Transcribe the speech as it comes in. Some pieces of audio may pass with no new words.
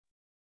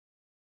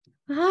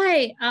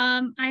Hi,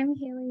 I'm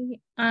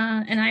Halie,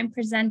 and I'm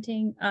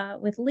presenting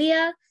with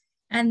Leah,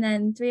 and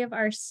then three of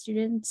our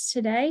students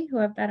today who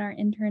have been our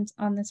interns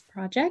on this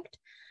project.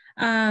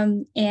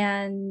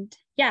 And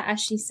yeah,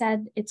 as she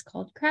said, it's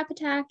called CRAAP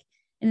Attack,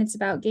 and it's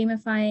about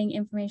gamifying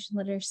information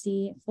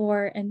literacy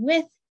for and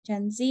with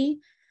Gen Z.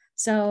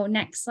 So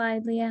next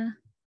slide, Leah.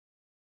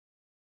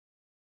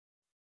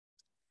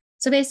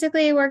 So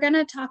basically, we're going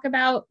to talk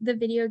about the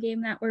video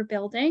game that we're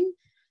building.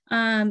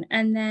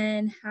 And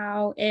then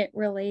how it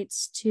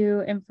relates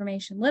to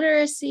information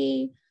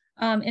literacy,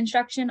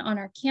 instruction on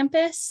our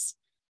campus,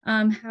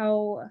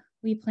 how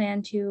we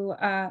plan to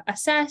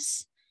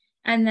assess,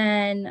 and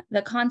then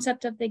the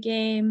concept of the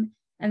game.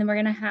 And then we're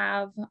going to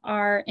have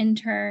our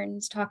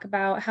interns talk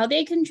about how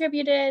they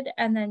contributed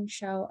and then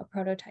show a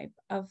prototype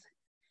of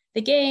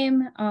the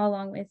game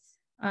along with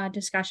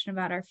discussion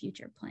about our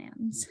future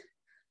plans.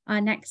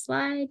 Next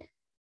slide.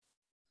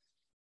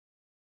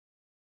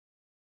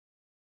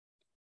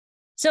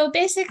 So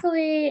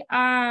basically,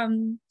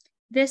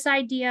 this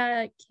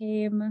idea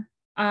came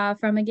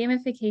from a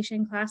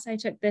gamification class I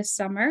took this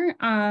summer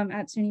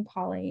at SUNY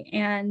Poly,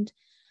 and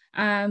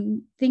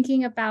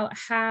thinking about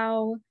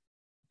how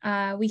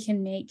we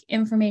can make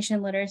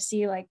information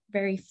literacy like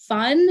very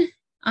fun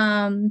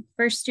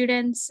for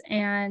students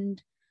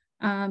and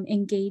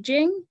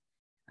engaging,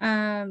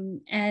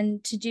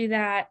 and to do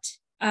that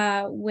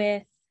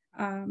with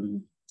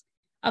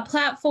a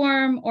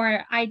platform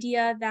or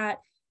idea that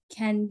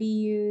can be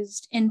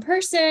used in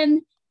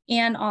person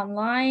and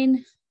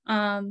online.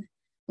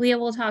 Leah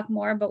will talk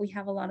more, but we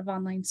have a lot of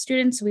online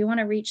students, so we want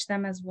to reach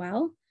them as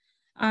well.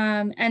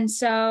 And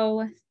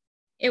so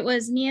it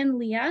was me and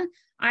Leah.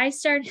 I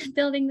started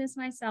building this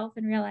myself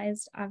and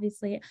realized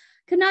obviously I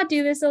could not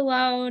do this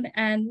alone.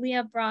 And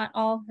Leah brought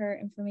all her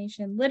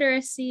information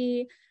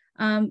literacy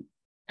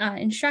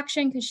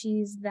instruction, because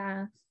she's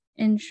the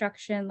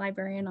instruction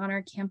librarian on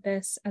our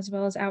campus, as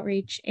well as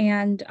outreach.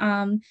 And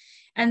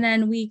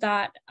then we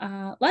got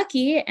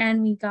lucky,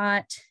 and we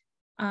got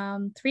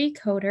 3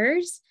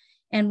 coders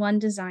and 1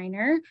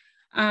 designer.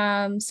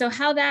 So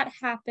how that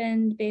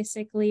happened,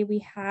 basically, we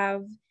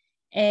have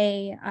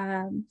a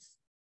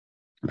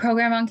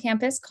program on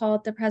campus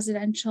called the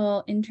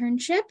Presidential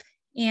Internship,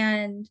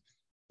 and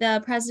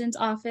the president's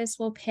office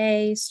will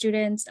pay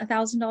students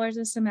 $1,000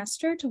 a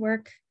semester to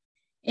work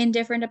in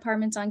different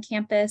departments on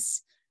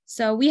campus.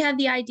 So we had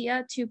the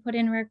idea to put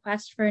in a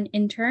request for an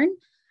intern,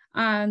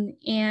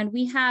 and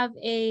we have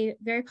a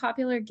very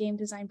popular game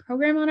design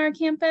program on our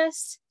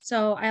campus.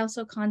 So I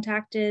also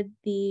contacted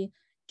the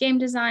game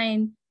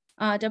design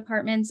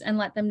departments and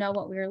let them know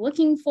what we were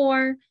looking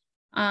for.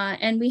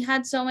 And we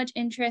had so much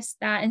interest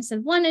that instead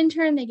of 1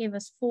 intern, they gave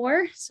us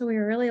 4. So we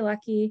were really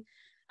lucky.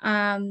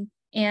 And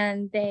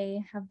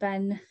they have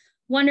been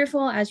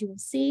wonderful, as you will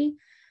see.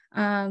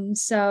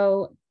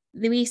 So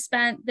we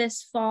spent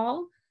this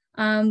fall,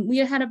 we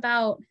had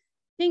about, I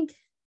think,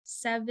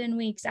 7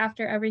 weeks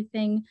after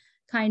everything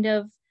kind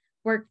of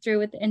worked through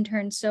with the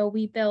interns. So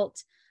we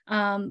built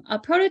a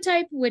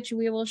prototype, which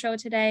we will show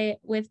today,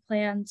 with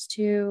plans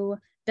to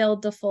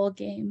build the full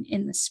game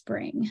in the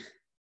spring.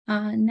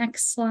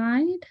 Next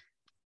slide.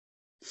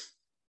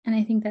 And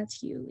I think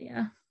that's you,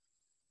 Leah.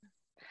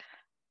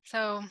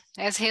 So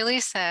as Halie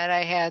said,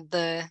 I had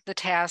the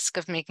task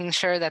of making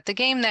sure that the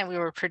game that we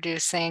were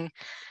producing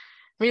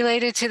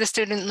related to the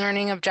student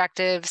learning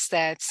objectives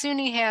that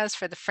SUNY has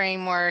for the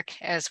framework,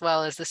 as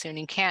well as the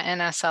SUNY Canton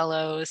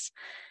SLOs.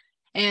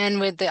 And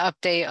with the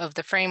update of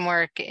the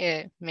framework,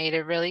 it made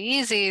it really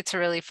easy to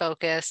really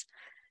focus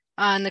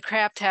on the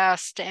CRAAP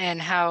test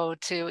and how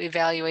to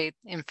evaluate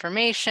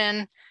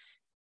information.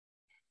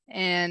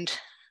 And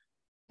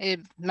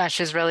it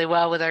meshes really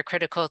well with our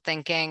critical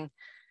thinking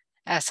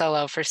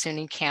SLO for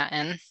SUNY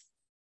Canton.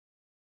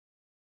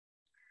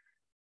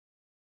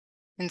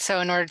 And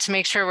so in order to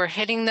make sure we're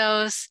hitting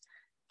those,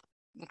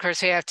 of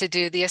course, we have to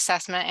do the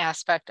assessment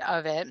aspect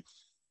of it.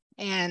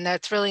 And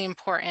that's really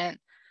important,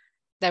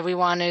 that we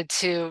wanted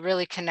to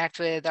really connect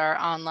with our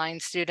online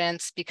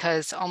students,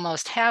 because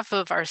almost half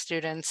of our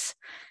students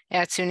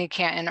at SUNY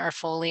Canton are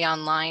fully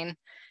online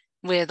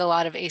with a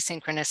lot of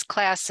asynchronous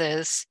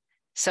classes.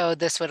 So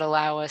this would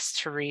allow us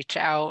to reach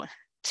out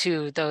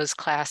to those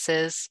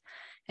classes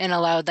and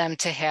allow them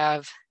to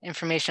have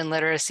information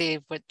literacy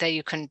that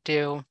you couldn't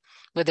do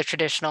with a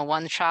traditional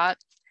one-shot.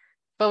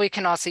 But we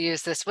can also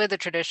use this with a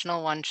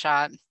traditional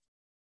one-shot.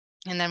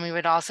 And then we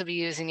would also be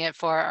using it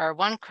for our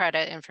 1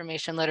 credit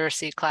information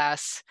literacy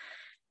class,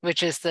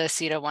 which is the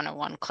CETA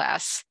 101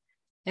 class.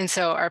 And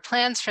so our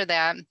plans for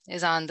that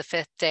is on the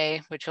 5th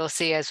day, which we'll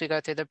see as we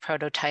go through the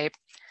prototype.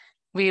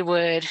 We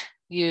would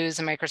use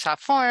a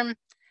Microsoft form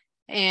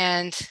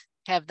and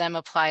have them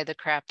apply the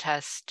CRAAP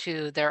test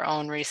to their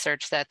own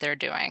research that they're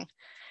doing.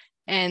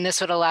 And this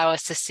would allow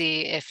us to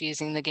see if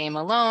using the game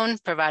alone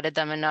provided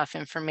them enough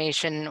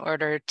information in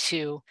order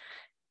to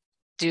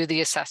do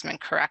the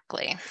assessment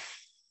correctly.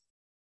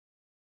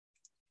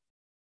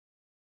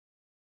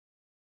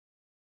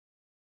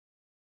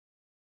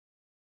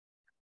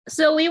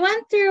 So we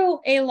went through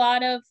a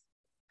lot of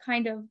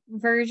kind of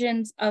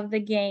versions of the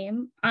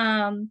game.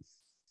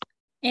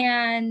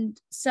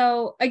 And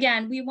so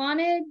again, we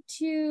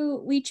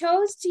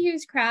chose to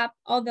use CRAAP,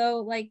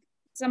 although like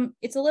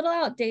it's a little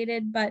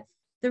outdated, but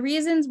the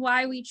reasons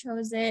why we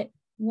chose it,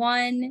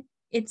 one,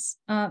 it's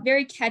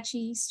very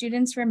catchy,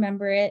 students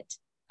remember it.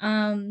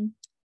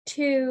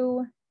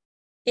 Two,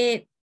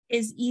 it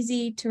is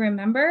easy to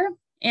remember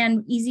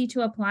and easy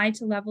to apply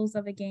to levels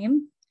of a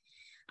game.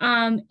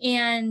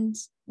 And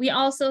we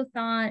also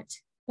thought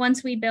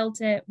once we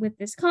built it with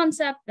this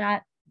concept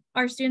that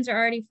our students are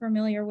already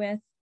familiar with,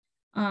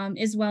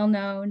 is well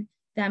known,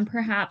 then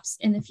perhaps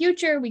in the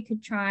future we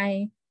could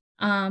try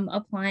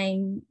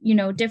applying,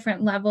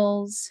 different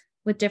levels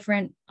with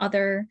different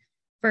other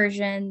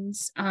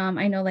versions.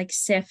 I know like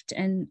SIFT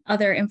and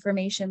other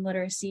information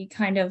literacy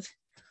kind of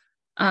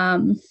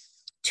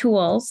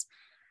tools.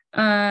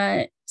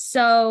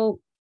 So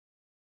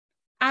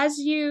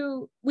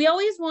we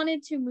always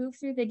wanted to move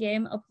through the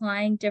game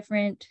applying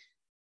different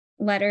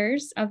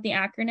letters of the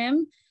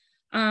acronym.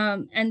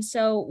 And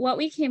so what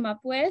we came up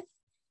with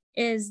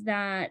is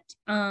that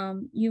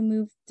you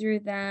move through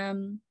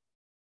them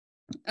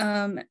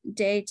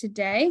day to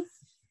day.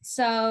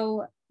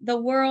 So the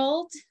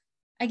world,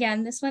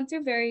 again, this went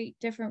through very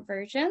different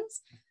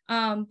versions,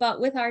 but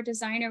with our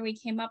designer, we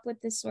came up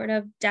with this sort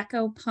of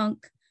deco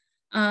punk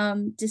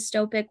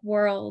dystopic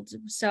world.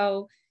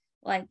 So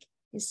like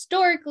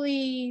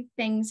historically,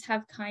 things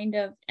have kind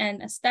of,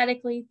 and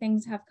aesthetically,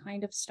 things have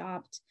kind of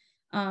stopped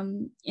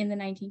in the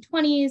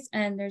 1920s.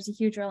 And there's a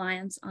huge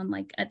reliance on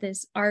like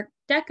this Art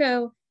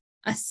Deco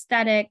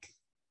aesthetic,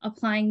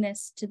 applying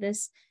this to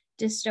this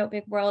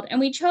dystopic world. And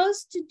we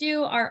chose to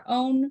do our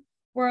own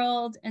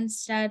world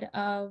instead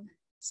of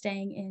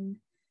staying in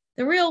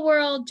the real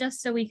world,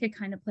 just so we could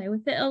kind of play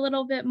with it a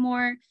little bit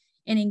more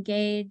and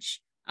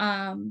engage.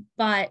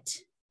 But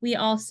we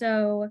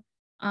also,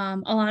 a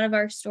lot of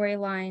our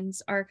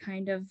storylines are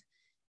kind of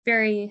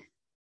very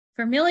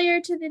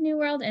familiar to the new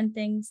world and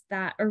things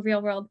that are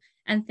real world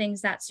and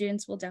things that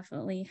students will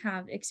definitely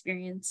have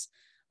experience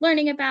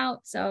learning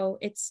about. So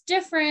it's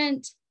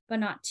different, but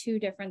not too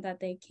different that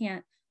they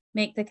can't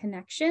make the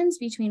connections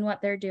between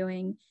what they're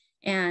doing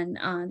and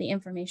the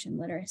information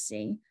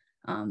literacy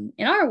in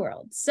our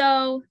world.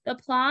 So the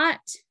plot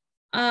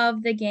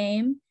of the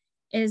game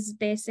is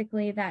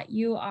basically that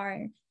you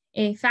are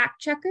a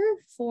fact checker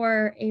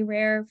for a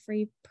rare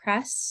free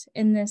press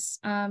in this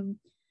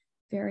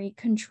very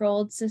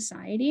controlled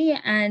society.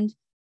 And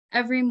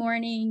every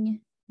morning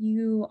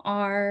you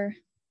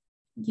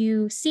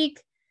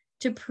seek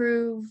to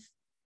prove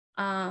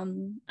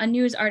a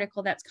news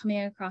article that's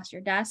coming across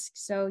your desk.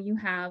 So you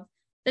have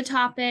the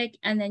topic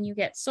and then you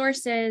get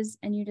sources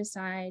and you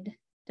decide,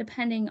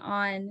 depending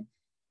on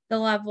the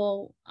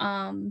level,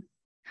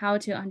 how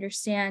to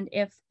understand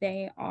if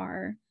they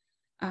are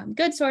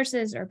good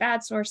sources or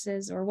bad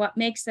sources or what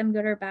makes them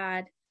good or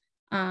bad.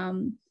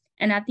 And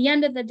at the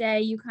end of the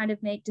day, you kind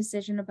of make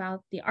decision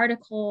about the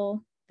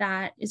article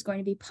that is going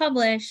to be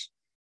published.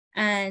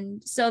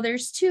 And so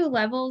there's two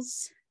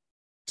levels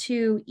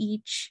to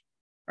each,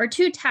 or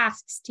two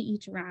tasks to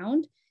each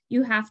round.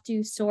 You have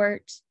to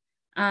sort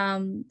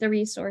the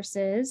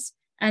resources,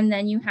 and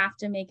then you have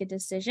to make a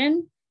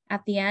decision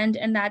at the end,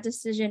 and that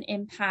decision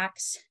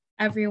impacts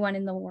everyone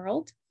in the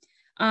world.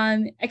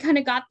 I kind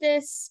of got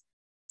this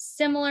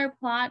similar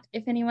plot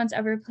if anyone's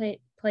ever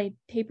played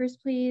Papers,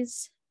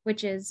 Please,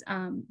 which is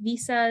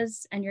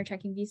visas, and you're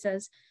checking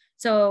visas.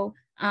 So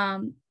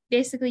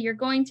basically you're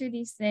going through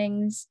these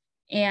things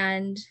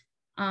and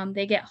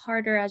they get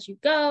harder as you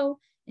go,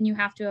 and you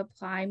have to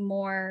apply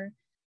more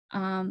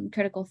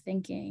critical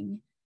thinking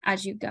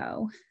as you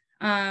go.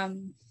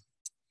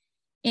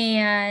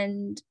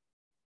 And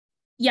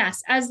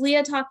yes, as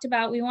Leah talked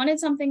about, we wanted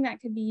something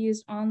that could be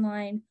used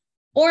online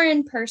or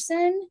in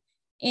person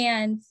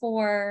and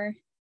for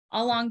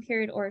a long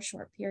period or a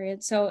short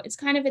period. So it's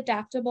kind of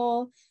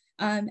adaptable.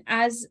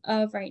 As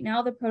of right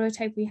now, the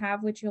prototype we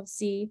have, which you'll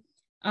see,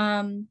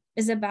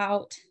 is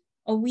about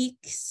a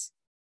week's.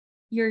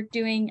 You're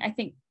doing, I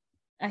think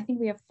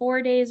we have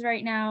 4 days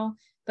right now,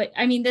 but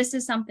I mean, this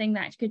is something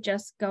that could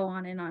just go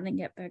on and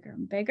get bigger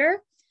and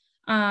bigger.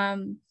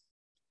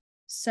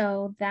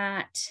 So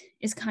that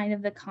is kind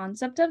of the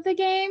concept of the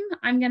game.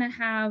 I'm gonna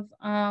have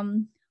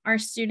our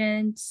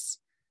students,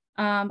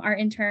 our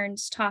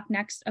interns talk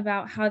next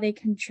about how they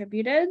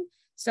contributed.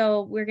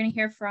 So we're gonna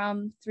hear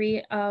from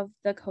 3 of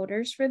the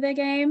coders for the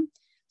game.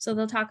 So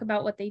they'll talk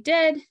about what they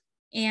did.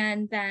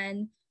 And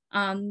then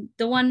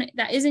the one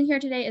that isn't here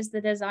today is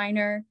the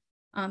designer.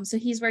 So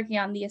he's working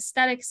on the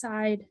aesthetic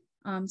side.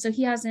 So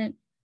he hasn't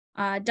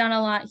done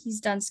a lot.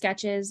 He's done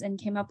sketches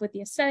and came up with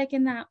the aesthetic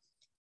in that,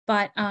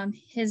 but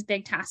his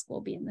big task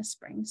will be in the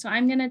spring. So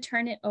I'm gonna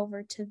turn it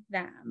over to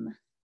them.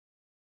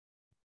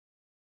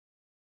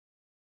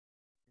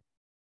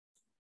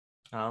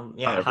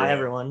 Hi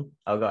everyone.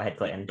 Oh, go ahead,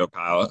 Clayton. Go,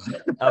 Kyle.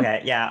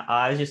 Okay, yeah,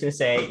 I was just gonna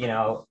say,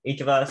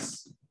 each of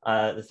us,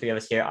 the 3 of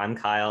us here, I'm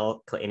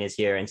Kyle, Clayton is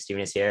here, and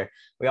Steven is here.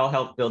 We all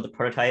helped build the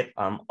prototype.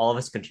 All of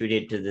us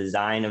contributed to the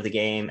design of the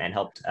game and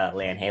helped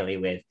Leah and Halie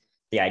with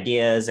the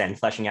ideas and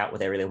fleshing out what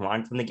they really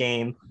wanted from the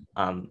game.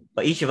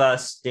 But each of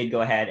us did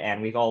go ahead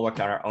and we've all worked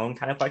on our own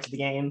kind of parts of the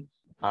game.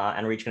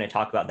 And we're each going to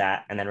talk about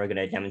that. And then we're going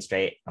to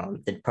demonstrate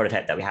the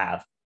prototype that we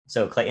have.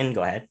 So Clayton,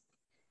 go ahead.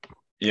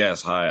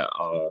 Yes, hi.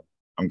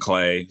 I'm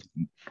Clay,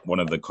 one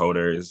of the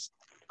coders.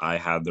 I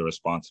had the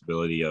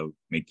responsibility of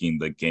making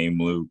the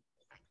game loop.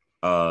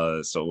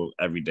 So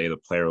every day the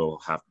player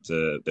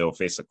they'll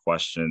face a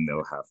question,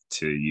 they'll have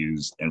to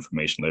use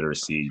information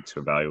literacy to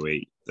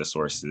evaluate the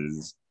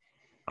sources.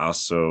 I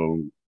also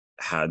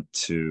had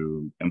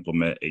to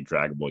implement a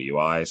draggable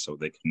UI so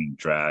they can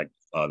drag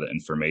the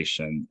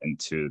information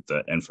into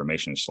the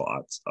information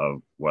slots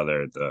of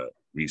whether the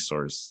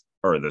resource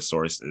or the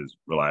source is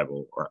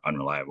reliable or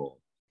unreliable.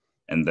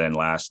 And then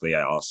lastly,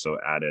 I also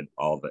added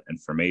all the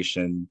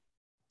information.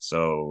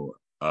 So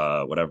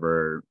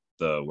whatever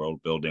the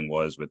world building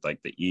was with like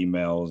the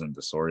emails and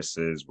the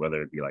sources,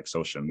 whether it be like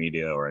social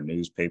media or a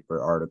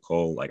newspaper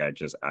article, like I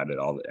just added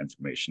all the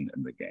information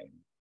in the game.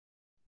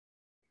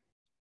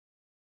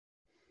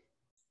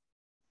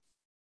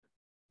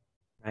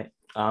 Right.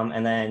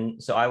 And then,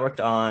 so I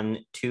worked on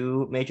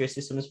two major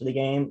systems for the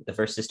game. The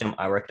first system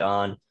I worked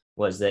on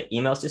was the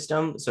email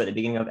system. So at the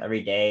beginning of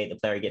every day, the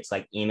player gets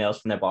like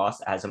emails from their boss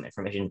that has some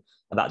information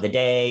about the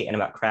day and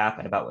about CRAAP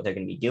and about what they're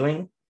going to be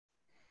doing.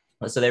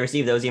 So they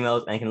receive those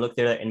emails and they can look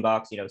through their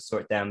inbox,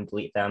 sort them,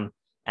 delete them,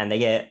 and they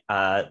get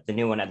the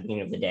new one at the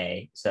beginning of the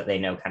day so that they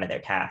know kind of their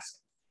task.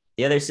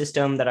 The other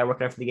system that I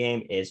worked on for the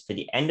game is for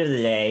the end of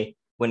the day,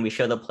 when we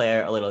show the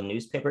player a little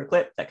newspaper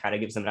clip that kind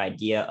of gives them an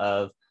idea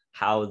of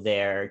how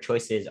their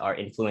choices are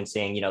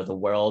influencing, the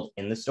world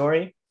in the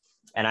story.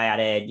 And I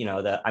added,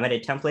 I made a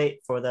template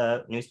for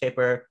the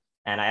newspaper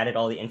and I added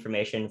all the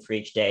information for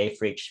each day,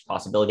 for each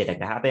possibility that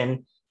could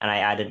happen. And I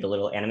added a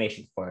little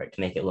animation for it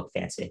to make it look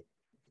fancy.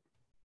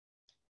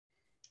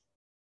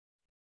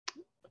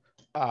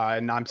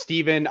 And I'm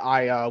Steven.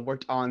 I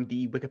worked on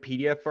the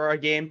Wikipedia for our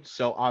game.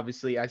 So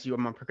obviously, as you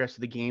progress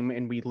through the game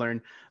and we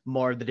learn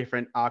more of the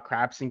different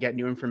CRAAPs and get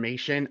new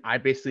information, I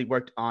basically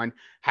worked on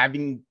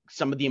having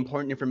some of the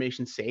important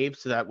information saved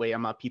so that way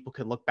people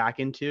could look back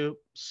into.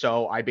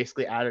 So I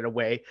basically added like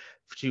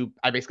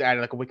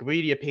a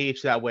Wikipedia page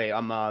so that way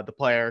the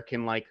player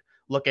can like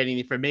look at any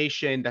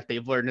information that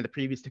they've learned in the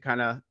previous to kind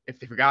of, if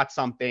they forgot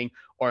something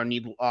or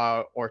need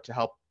or to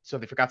help. So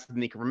if they forgot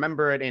something, they can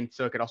remember it, and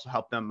so it could also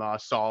help them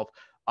solve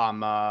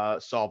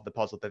the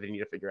puzzle that they need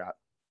to figure out.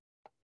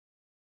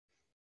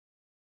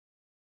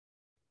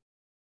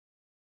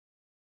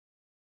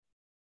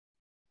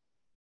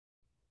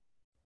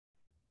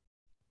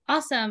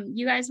 Awesome.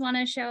 You guys want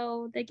to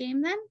show the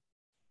game then?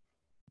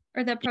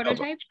 Or the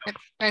prototype?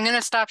 I'm going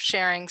to stop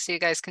sharing so you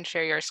guys can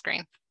share your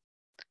screen.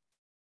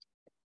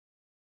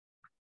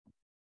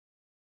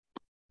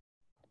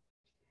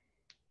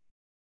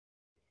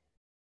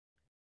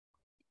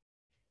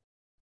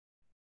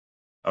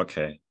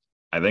 Okay,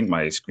 I think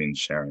my screen's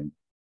sharing.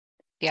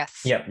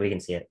 Yes. Yep, we can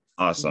see it.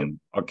 Awesome.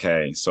 Yep.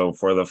 Okay, so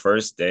for the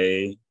first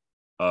day,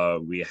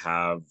 we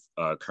have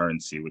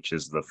currency, which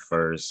is the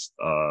first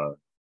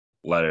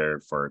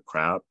letter for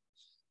CRAAP.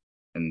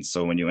 And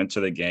so when you enter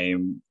the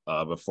game,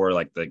 before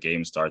like the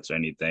game starts or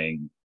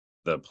anything,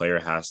 the player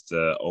has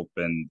to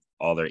open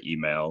all their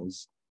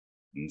emails.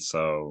 And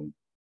so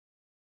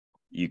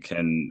you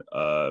can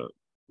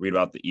read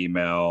about the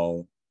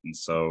email. And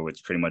so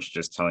it's pretty much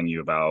just telling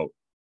you about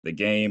the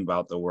game,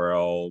 about the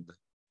world.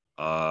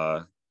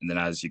 And then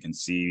as you can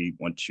see,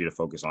 wants you to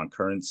focus on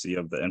currency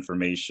of the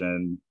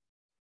information.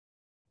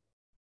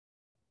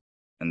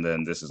 And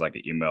then this is like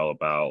an email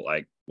about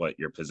like what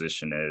your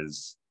position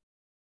is.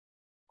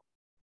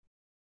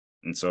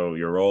 And so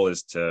your role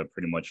is to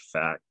pretty much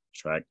fact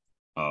check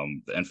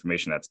the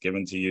information that's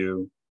given to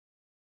you.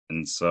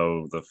 And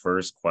so the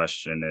first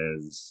question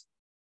is,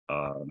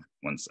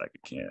 one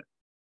second, can't.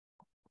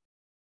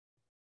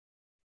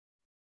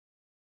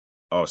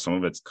 Oh, some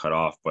of it's cut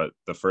off, but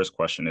the first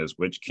question is,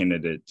 which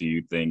candidate do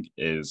you think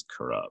is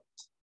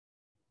corrupt?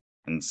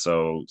 And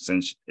so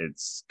since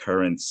it's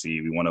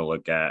currency, we want to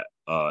look at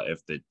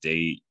if the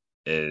date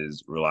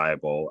is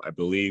reliable. I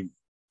believe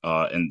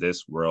in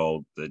this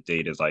world, the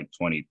date is like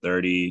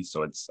 2030,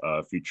 so it's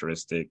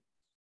futuristic.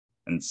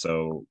 And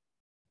so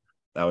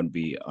that would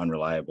be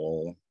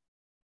unreliable.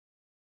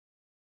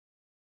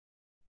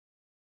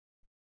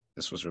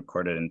 This was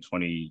recorded in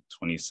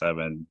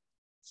 2027,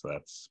 so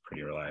that's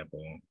pretty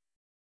reliable.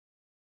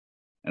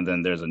 And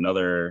then there's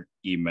another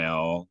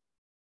email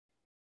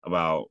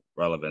about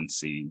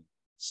relevancy.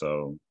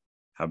 So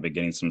have been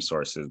getting some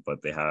sources,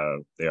 but they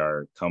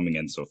are coming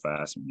in so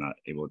fast, I'm not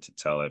able to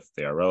tell if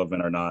they are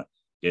relevant or not.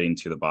 Getting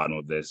to the bottom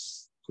of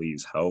this,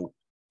 please help.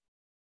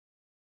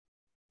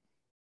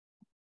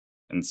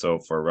 And so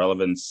for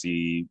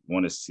relevancy,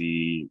 want to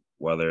see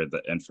whether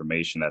the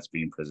information that's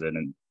being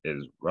presented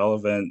is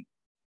relevant.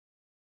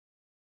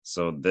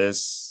 So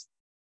this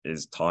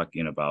is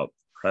talking about the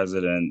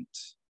president.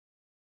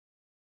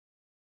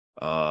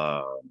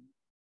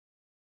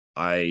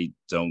 I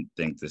don't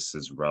think this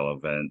is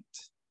relevant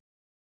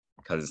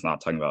because it's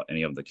not talking about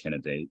any of the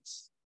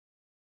candidates.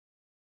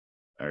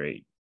 All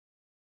right.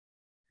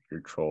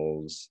 your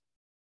trolls.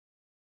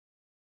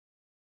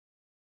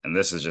 And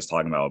this is just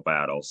talking about a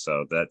battle,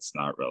 so that's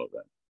not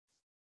relevant.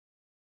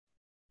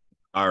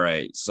 All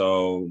right,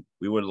 so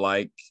we would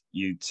like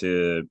you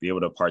to be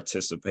able to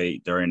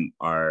participate during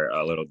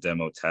our little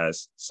demo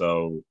test.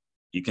 So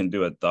you can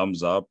do a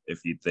thumbs up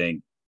if you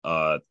think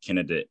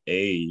candidate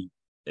A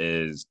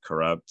is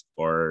corrupt,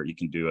 or you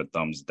can do a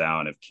thumbs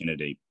down if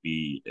candidate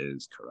B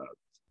is corrupt.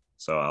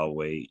 So I'll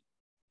wait.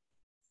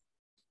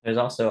 There's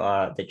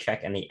also the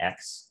check and the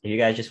X. If you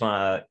guys just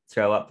want to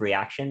throw up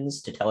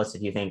reactions to tell us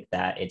if you think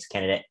that it's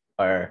candidate,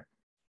 or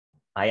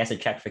I guess a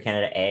check for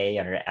candidate A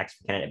or an X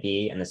for candidate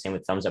B, and the same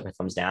with thumbs up or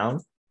thumbs down.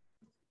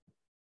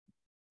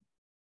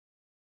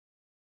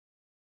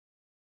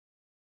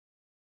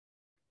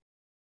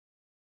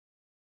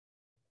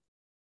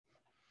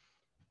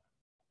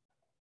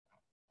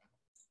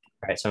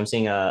 All right, so I'm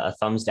seeing a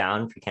thumbs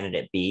down for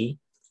candidate B.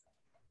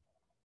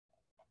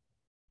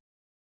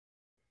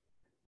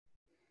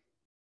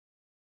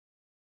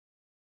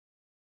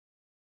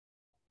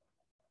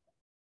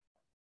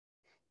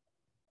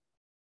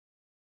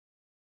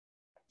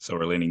 So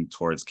we're leaning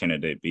towards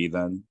candidate B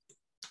then?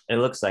 It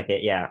looks like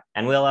it, yeah.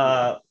 And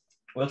we'll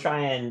try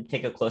and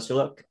take a closer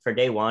look. For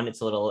day one,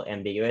 it's a little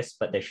ambiguous,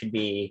 but there should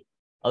be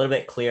a little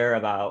bit clear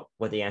about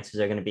what the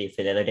answers are going to be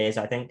for the other days,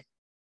 I think.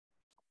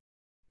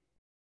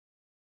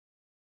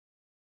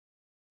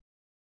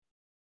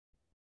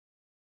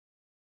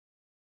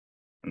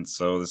 And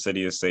so the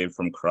city is saved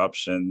from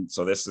corruption.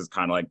 So this is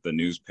kind of like the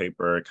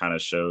newspaper. It kind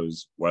of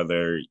shows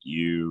whether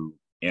you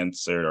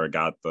answered or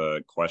got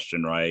the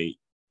question right.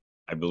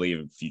 I believe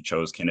if you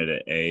chose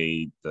candidate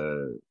A,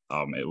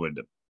 it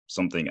would,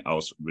 something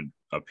else would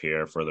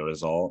appear for the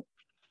result.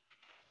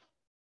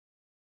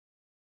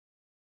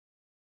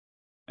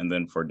 And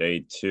then for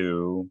day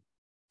two,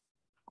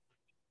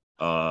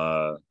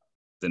 the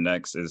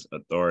next is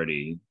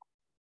authority.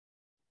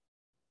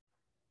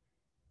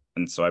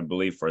 And so I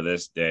believe for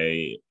this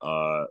day,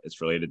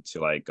 it's related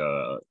to like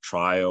a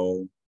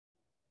trial.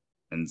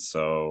 And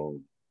so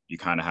you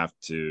kind of have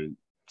to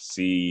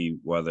see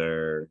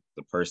whether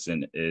the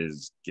person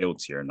is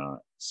guilty or not.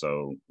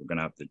 So we're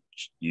gonna have to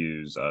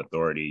use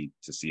authority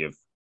to see if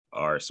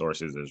our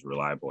sources is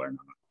reliable or not.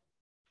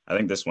 I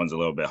think this one's a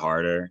little bit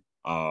harder.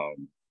 But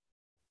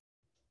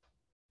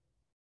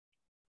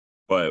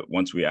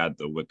once we add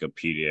the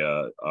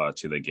Wikipedia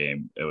to the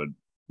game, it would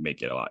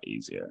make it a lot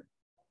easier.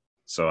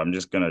 So I'm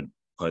just gonna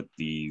put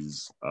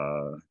these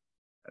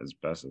as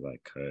best as I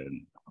could.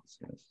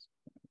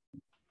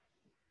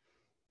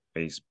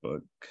 Face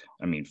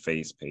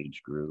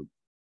page group.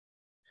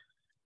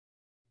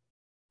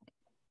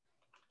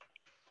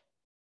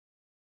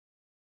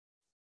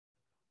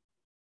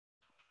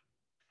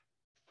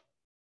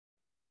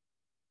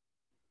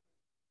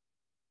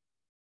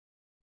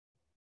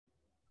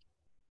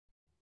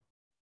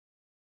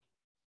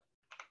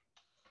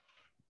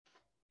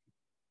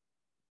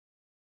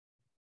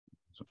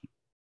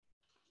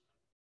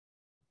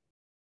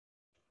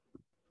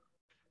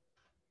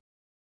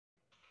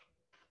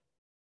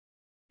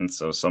 And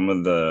so some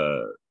of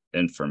the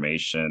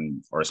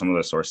information or some of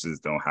the sources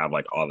don't have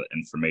like all the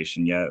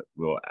information yet.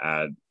 We'll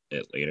add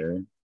it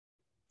later.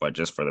 But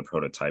just for the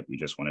prototype, we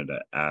just wanted to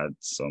add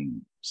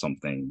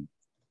something.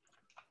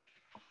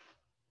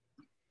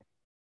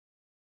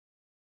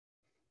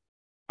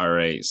 All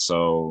right,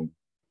 so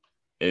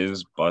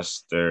is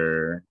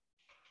Buster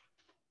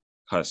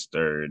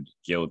Custard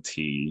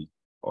guilty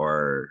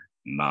or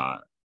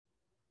not?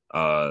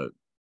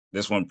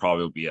 This one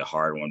probably will be a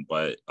hard one,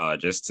 but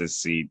just to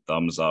see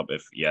thumbs up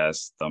if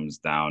yes, thumbs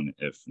down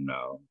if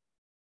no.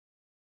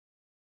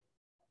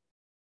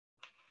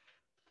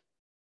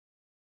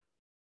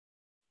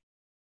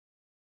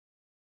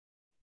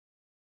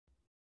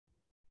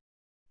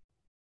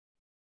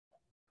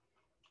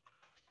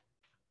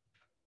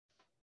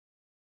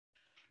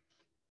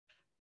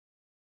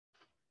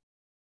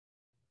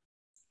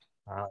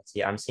 Let's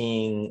see, I'm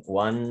seeing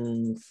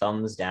one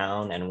thumbs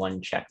down and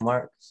one check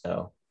mark.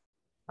 So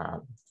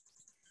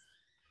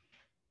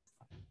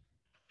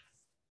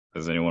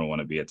does anyone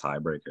want to be a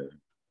tiebreaker?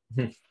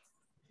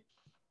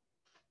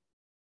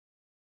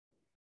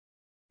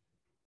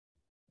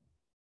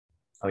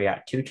 Oh yeah,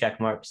 two check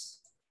marks.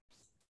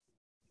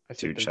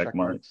 Two check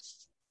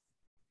marks.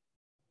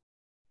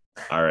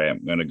 All right,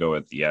 I'm gonna go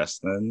with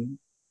yes then.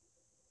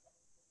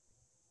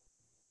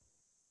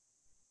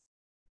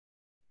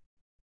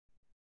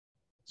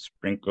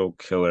 Sprinkle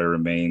Killer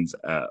remains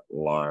at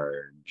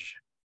large.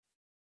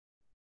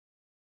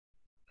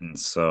 And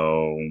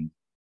so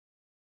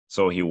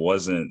he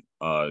wasn't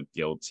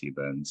guilty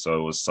then. So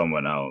it was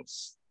someone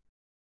else.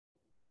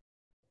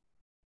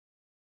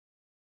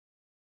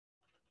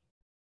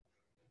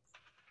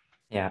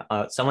 Yeah,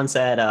 someone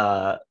said,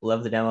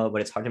 love the demo,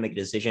 but it's hard to make a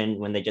decision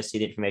when they just see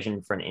the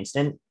information for an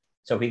instant.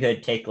 So if we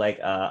could take like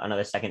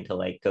another second to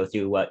like go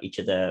through what each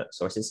of the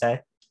sources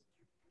say.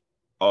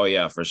 Oh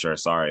yeah, for sure.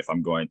 Sorry if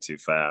I'm going too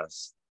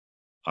fast.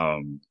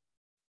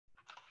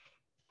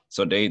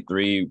 So day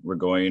 3, we're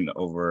going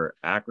over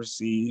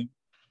accuracy.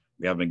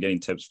 we have been getting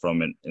tips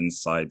from an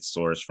inside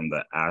source from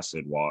the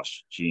acid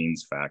wash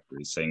jeans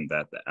factory saying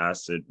that the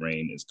acid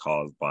rain is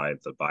caused by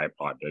the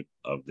byproduct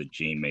of the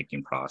gene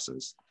making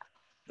process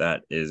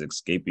that is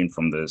escaping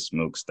from the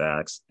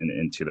smokestacks and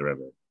into the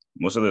river.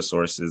 Most of the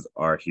sources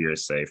are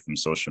hearsay from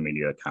social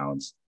media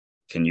accounts.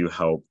 Can you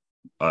help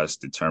us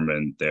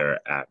determine their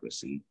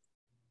accuracy?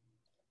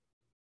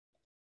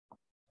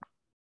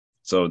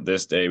 So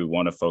this day we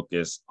want to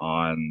focus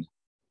on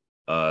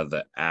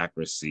the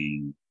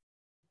accuracy.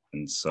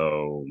 And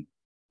so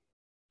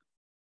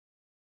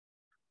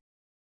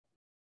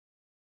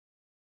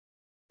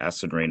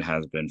acid rain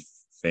has been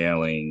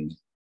falling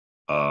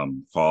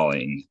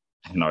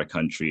in our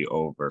country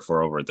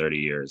for over 30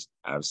 years.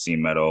 I've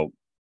seen metal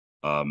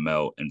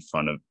melt in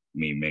front of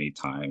me many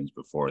times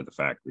before the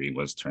factory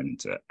was turned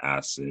into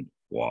acid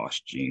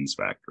wash jeans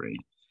factory.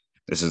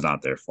 This is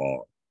not their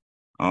fault.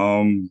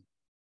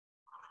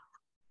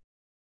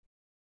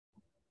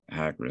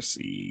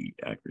 Accuracy.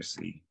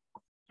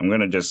 I'm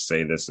gonna just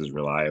say this is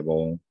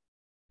reliable.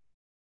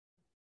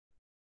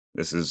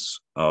 This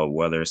is a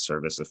Weather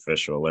Service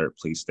official alert.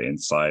 Please stay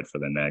inside for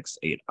the next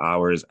 8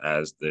 hours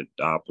as the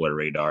Doppler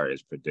radar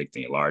is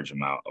predicting a large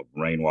amount of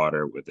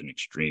rainwater with an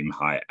extreme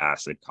high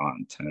acid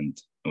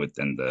content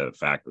within the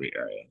factory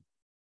area.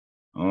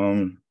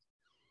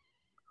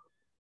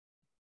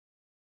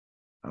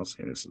 I'll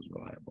say this is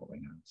reliable, I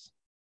guess.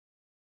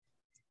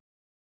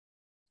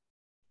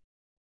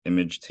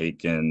 Image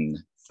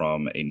taken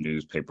from a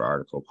newspaper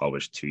article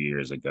published 2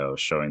 years ago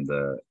showing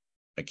the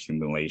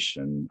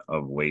accumulation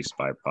of waste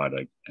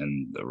byproduct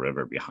in the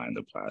river behind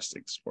the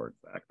plastic sport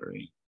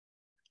factory.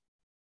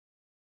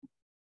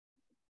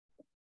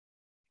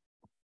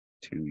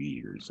 2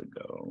 years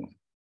ago.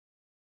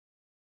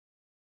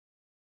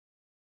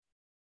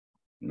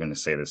 I'm going to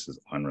say this is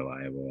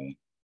unreliable.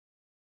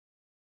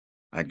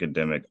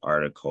 Academic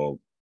article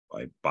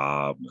by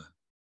Bob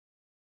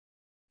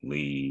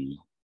Lee.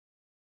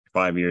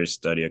 5 years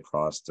study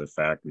across the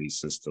factory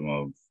system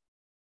of,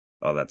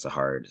 oh, that's a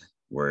hard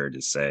word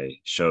to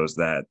say, shows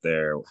that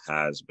there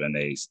has been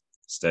a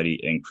steady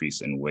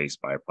increase in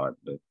waste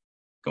byproduct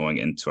going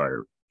into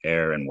our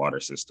air and water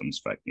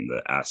systems, affecting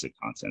the acid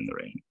content in the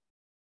rain.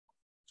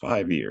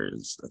 5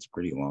 years, that's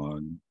pretty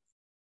long.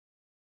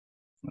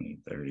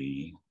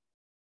 2030.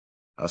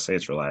 I'll say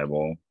it's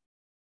reliable.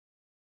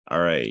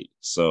 All right,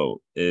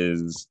 so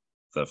is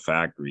the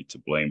factory to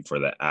blame for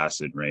the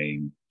acid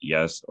rain?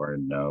 Yes or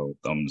no?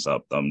 Thumbs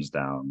up, thumbs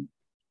down.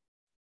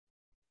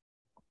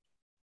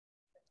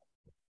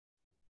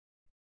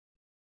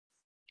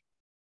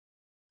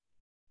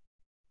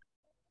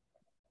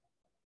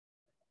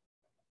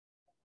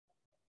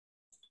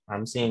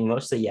 I'm seeing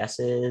most of the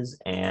yeses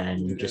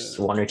and just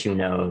 1 or 2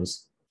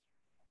 no's.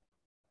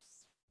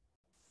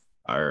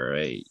 All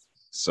right,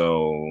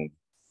 so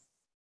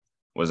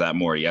was that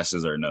more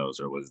yeses or no's,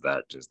 or was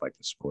that just like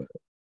the split?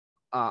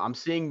 I'm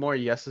seeing more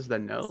yeses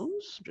than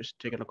no's. Just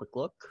taking a quick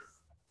look.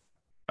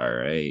 All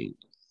right.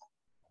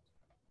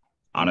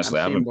 Honestly,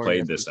 I haven't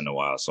played this in a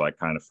while, so I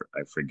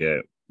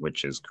forget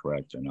which is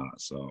correct or not.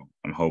 So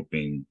I'm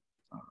hoping,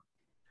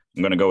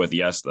 I'm gonna go with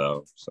yes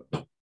though. So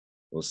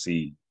we'll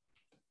see.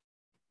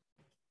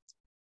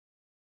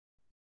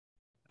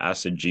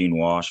 Acid gene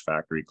wash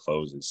factory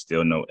closes,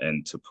 still no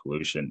end to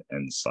pollution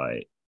in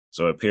sight.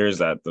 So it appears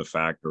that the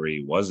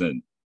factory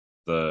wasn't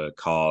the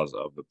cause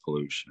of the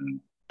pollution.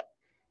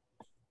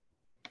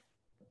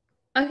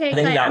 Okay,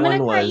 Clay, I'm going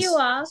to cut you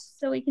off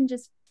so we can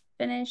just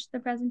finish the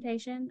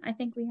presentation. I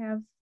think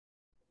the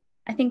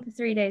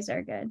 3 days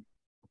are good.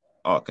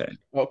 Okay.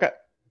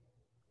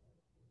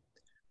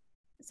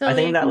 So I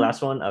think that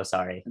last one, oh,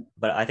 sorry.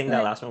 But I think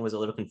that last one was a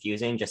little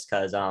confusing just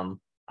because I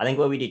think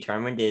what we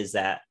determined is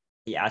that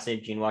the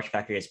acid gene wash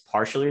factory is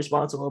partially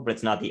responsible, but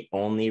it's not the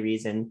only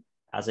reason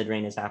acid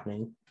rain is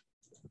happening.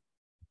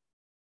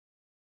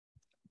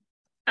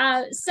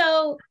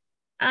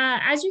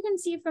 As you can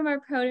see from our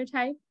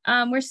prototype,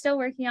 we're still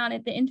working on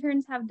it. The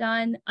interns have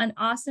done an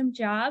awesome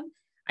job.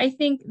 I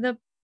think the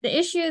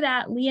issue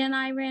that Leah and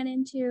I ran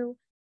into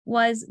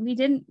was we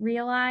didn't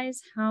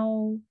realize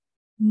how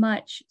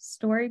much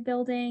story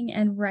building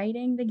and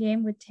writing the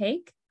game would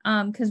take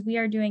because we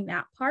are doing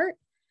that part.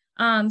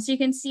 So you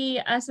can see,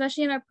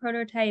 especially in our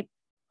prototype,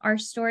 our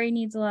story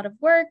needs a lot of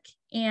work,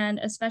 and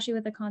especially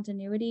with the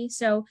continuity.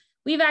 So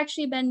we've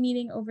actually been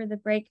meeting over the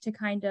break to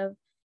kind of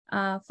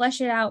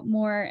flesh it out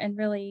more and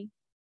really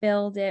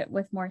build it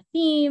with more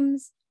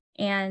themes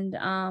and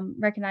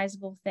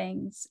recognizable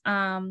things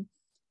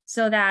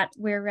so that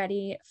we're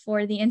ready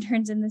for the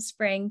interns in the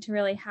spring to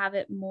really have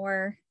it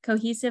more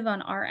cohesive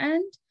on our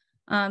end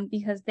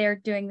because they're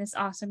doing this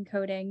awesome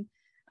coding.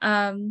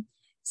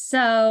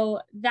 So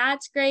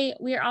that's great.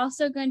 We're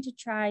also going to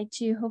try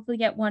to hopefully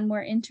get one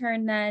more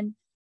intern then,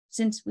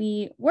 since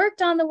we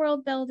worked on the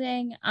world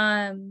building,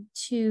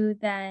 to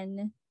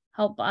then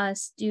help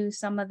us do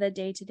some of the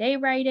day-to-day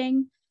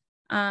writing.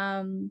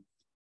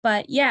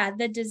 But yeah,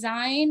 the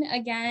design,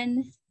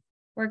 again,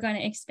 we're going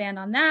to expand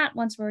on that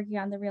once we're working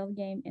on the real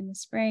game in the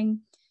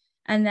spring.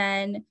 And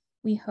then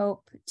we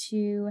hope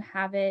to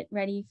have it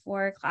ready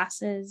for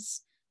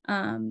classes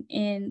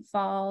in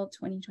fall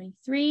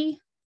 2023.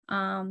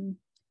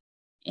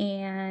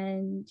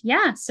 And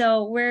yeah,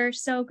 so we're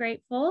so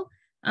grateful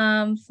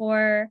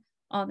for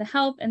all the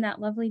help and that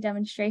lovely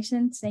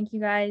demonstrations. Thank you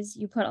guys.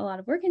 You put a lot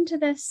of work into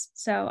this,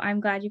 so I'm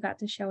glad you got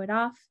to show it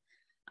off.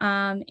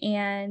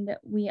 And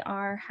we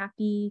are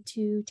happy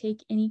to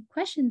take any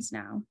questions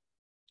now.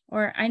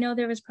 Or I know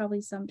there was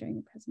probably some during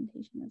the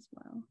presentation as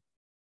well.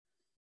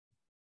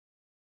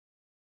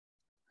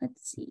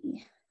 Let's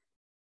see.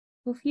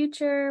 Will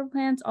future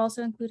plans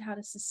also include how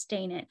to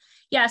sustain it?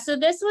 Yeah, so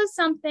this was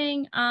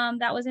something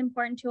that was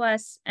important to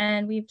us,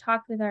 and we've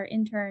talked with our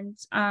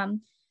interns.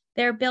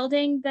 They're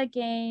building the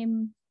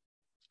game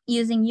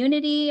using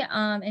Unity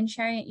and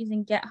sharing it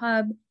using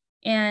GitHub.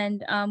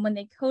 And when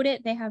they code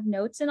it, they have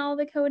notes in all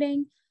the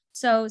coding.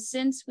 So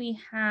since we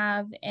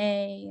have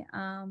a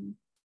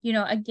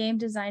game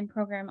design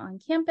program on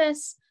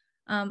campus,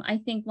 I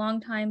think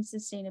long-time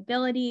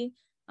sustainability,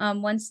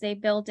 once they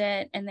build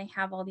it and they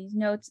have all these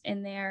notes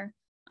in there,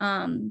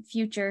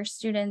 future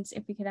students,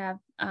 if we could have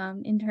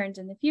interns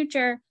in the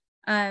future,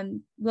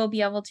 will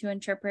be able to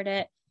interpret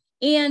it,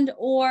 and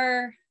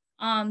or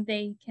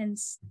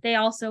they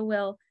also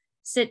will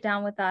sit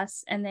down with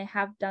us, and they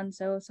have done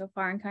so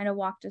far and kind of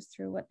walked us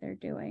through what they're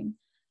doing.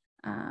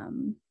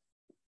 Any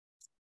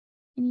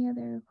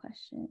other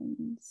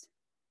questions?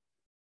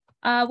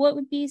 What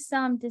would be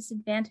some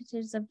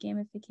disadvantages of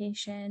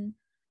gamification?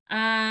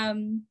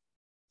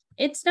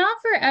 It's not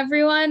for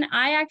everyone.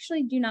 I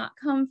actually do not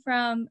come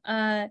from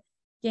a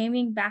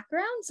gaming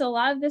background, so a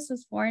lot of this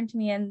was foreign to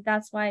me, and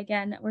that's why,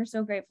 again, we're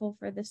so grateful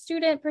for the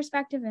student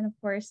perspective and, of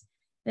course,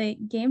 the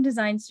game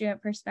design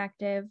student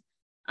perspective.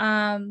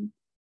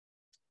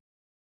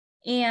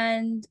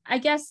 And I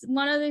guess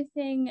one other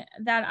thing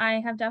that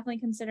I have definitely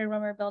considered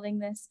when we're building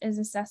this is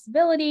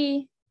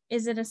accessibility.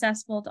 Is it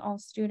accessible to all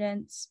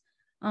students?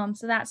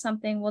 So that's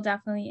something we'll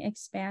definitely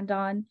expand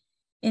on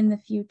in the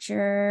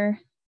future.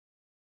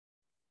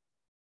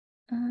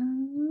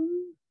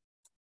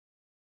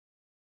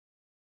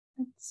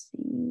 Let's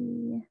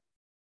see.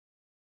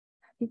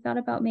 Have you thought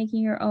about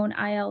making your own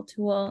IL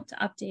tool to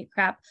update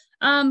CRAAP?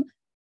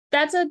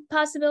 That's a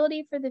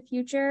possibility for the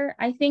future.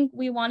 I think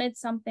we wanted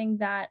something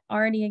that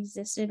already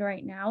existed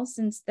right now,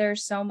 since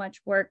there's so much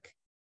work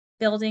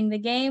building the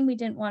game. We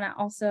didn't want to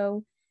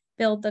also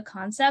build the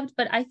concept,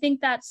 but I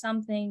think that's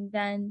something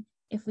then,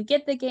 if we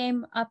get the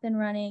game up and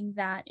running,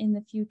 that in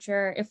the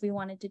future, if we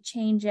wanted to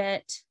change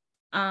it,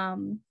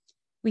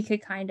 we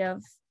could kind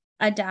of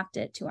adapt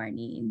it to our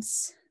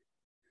needs.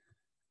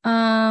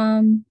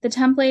 The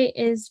template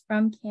is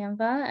from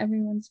Canva,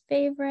 everyone's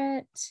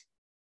favorite.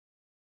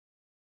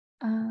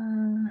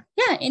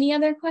 Yeah, any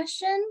other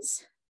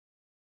questions?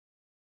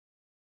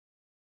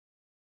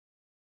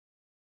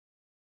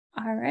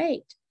 All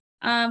right.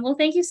 Well,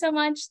 thank you so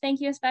much.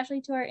 Thank you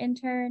especially to our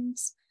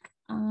interns.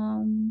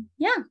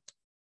 Yeah,